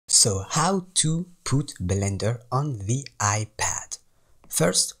So how to put Blender on the iPad?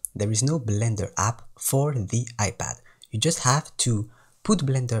 First, there is no Blender app for the iPad. You just have to put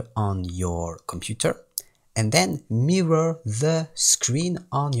Blender on your computer and then mirror the screen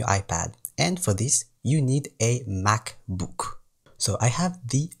on your iPad. And for this, you need a MacBook. So I have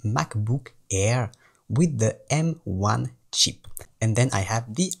the MacBook Air with the M1 chip. And then I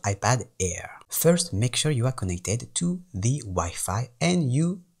have the iPad Air. First, make sure you are connected to the Wi-Fi and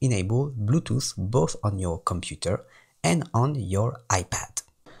you enable Bluetooth both on your computer and on your iPad.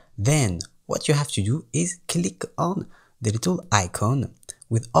 Then what you have to do is click on the little icon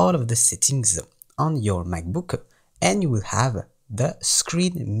with all of the settings on your MacBook and you will have the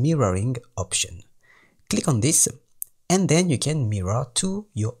screen mirroring option. Click on this and then you can mirror to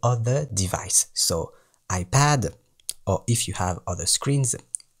your other device, so iPad, or if you have other screens,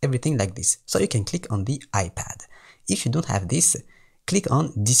 everything like this. So you can click on the iPad. If you don't have this, click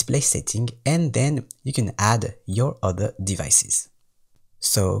on display setting and then you can add your other devices.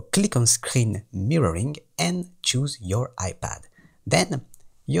 So click on screen mirroring and choose your iPad. Then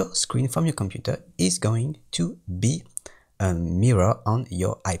your screen from your computer is going to be a mirror on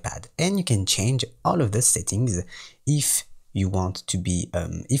your iPad, and you can change all of the settings if you want to be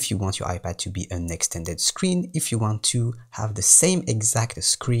if you want your iPad to be an extended screen, if you want to have the same exact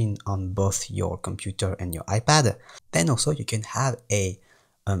screen on both your computer and your iPad. Then also you can have a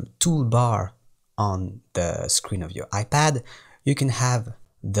toolbar on the screen of your iPad. You can have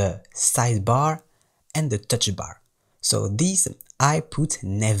the sidebar and the touch bar. So these I put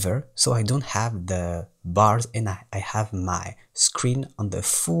never, so I don't have the bars and I have my screen on the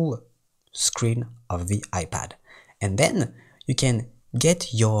full screen of the iPad. And then you can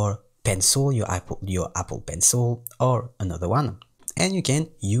get your pencil, your Apple Pencil or another one, and you can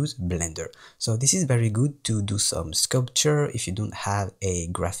use Blender. So this is very good to do some sculpture if you don't have a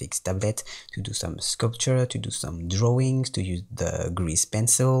graphics tablet, to do some sculpture, to do some drawings, to use the grease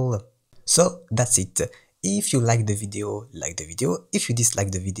pencil. So that's it. If you like the video, like the video. If you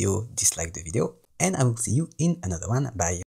dislike the video, dislike the video. And I will see you in another one. Bye.